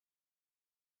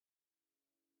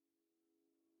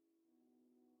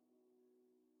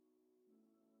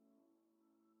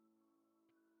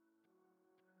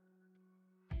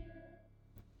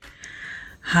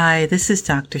Hi, this is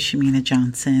Dr. Shemena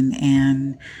Johnson,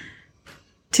 and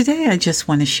today I just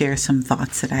want to share some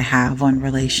thoughts that I have on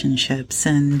relationships.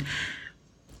 And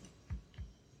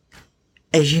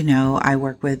as you know, I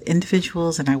work with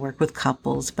individuals and I work with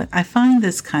couples, but I find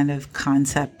this kind of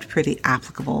concept pretty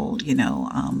applicable,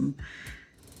 and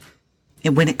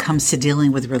when it comes to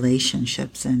dealing with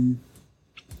relationships. And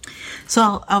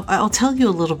so I'll tell you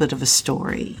a little bit of a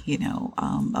story,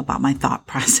 about my thought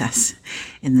process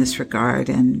in this regard.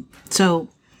 And so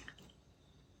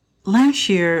last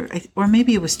year, or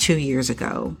maybe it was 2 years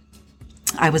ago,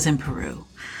 I was in Peru.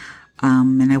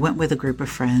 And I went with a group of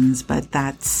friends, but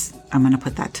I'm going to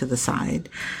put that to the side.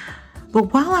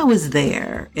 But while I was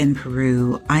there in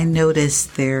Peru, I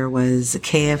noticed there was a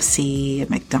KFC, a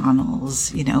McDonald's,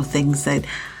 things that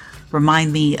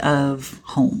remind me of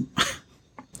home.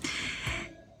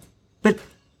 But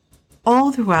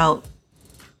all throughout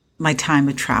my time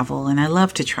of travel, and I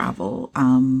love to travel,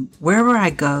 wherever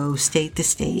I go, state to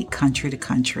state, country to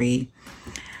country,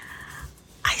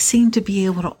 I seem to be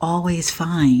able to always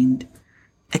find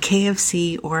a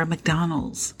KFC or a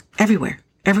McDonald's everywhere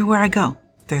I go.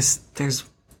 It's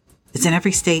in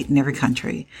every state and every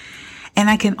country. And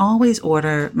I can always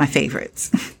order my favorites.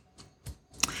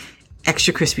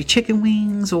 Extra crispy chicken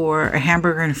wings or a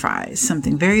hamburger and fries,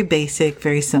 something very basic,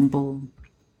 very simple.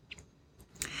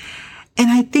 And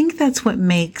I think that's what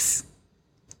makes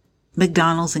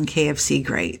McDonald's and KFC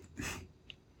great,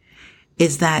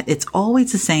 is that it's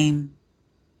always the same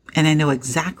and I know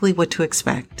exactly what to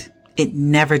expect. It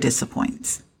never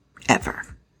disappoints, ever.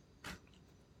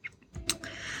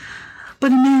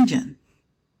 But imagine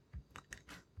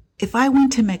if I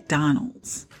went to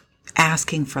McDonald's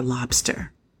asking for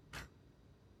lobster,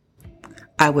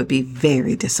 I would be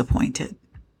very disappointed.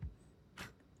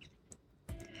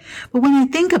 But when I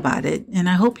think about it, and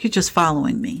I hope you're just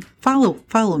following me,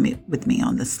 follow me with me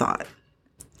on this thought.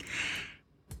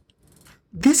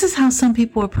 This is how some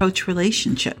people approach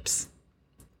relationships,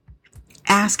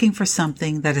 asking for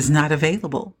something that is not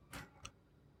available.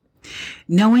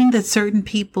 Knowing that certain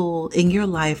people in your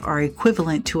life are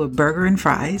equivalent to a burger and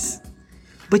fries,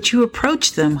 but you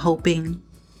approach them hoping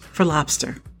for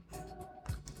lobster.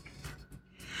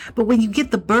 But when you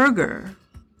get the burger,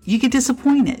 you get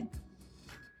disappointed,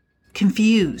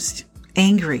 confused,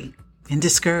 angry, and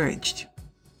discouraged.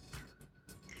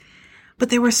 But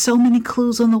there were so many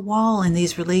clues on the wall in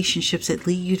these relationships that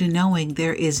lead you to knowing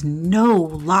there is no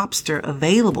lobster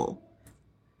available.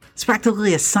 It's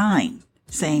practically a sign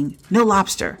saying no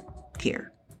lobster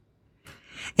here.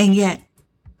 And yet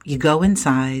you go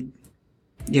inside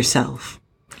yourself.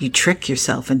 You trick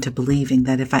yourself into believing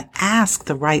that if I ask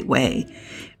the right way,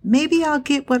 maybe I'll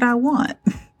get what I want.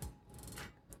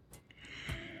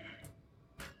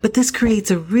 But this creates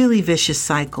a really vicious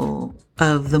cycle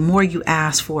of the more you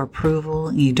ask for approval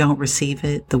and you don't receive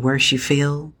it, the worse you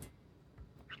feel.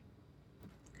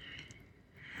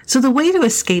 So the way to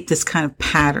escape this kind of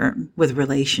pattern with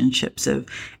relationships of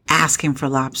asking for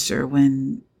lobster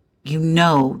when you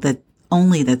know that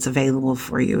only that's available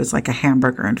for you is like a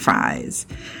hamburger and fries,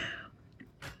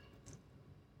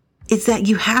 is that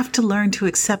you have to learn to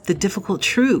accept the difficult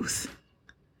truth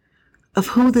of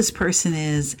who this person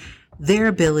is, their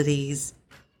abilities,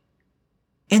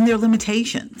 and their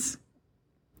limitations.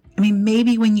 I mean,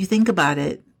 maybe when you think about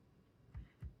it,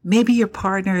 maybe your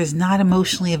partner is not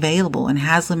emotionally available and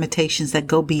has limitations that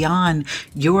go beyond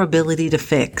your ability to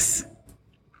fix.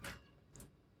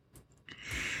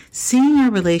 Seeing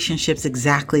your relationships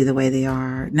exactly the way they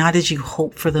are, not as you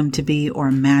hope for them to be or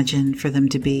imagine for them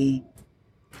to be,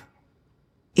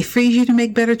 it frees you to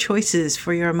make better choices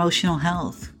for your emotional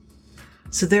health.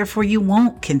 So therefore, you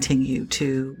won't continue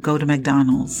to go to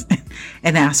McDonald's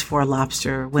and ask for a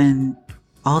lobster when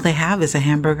all they have is a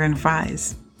hamburger and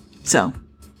fries. So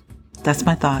that's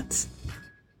my thoughts.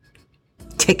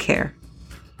 Take care.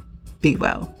 Be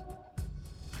well.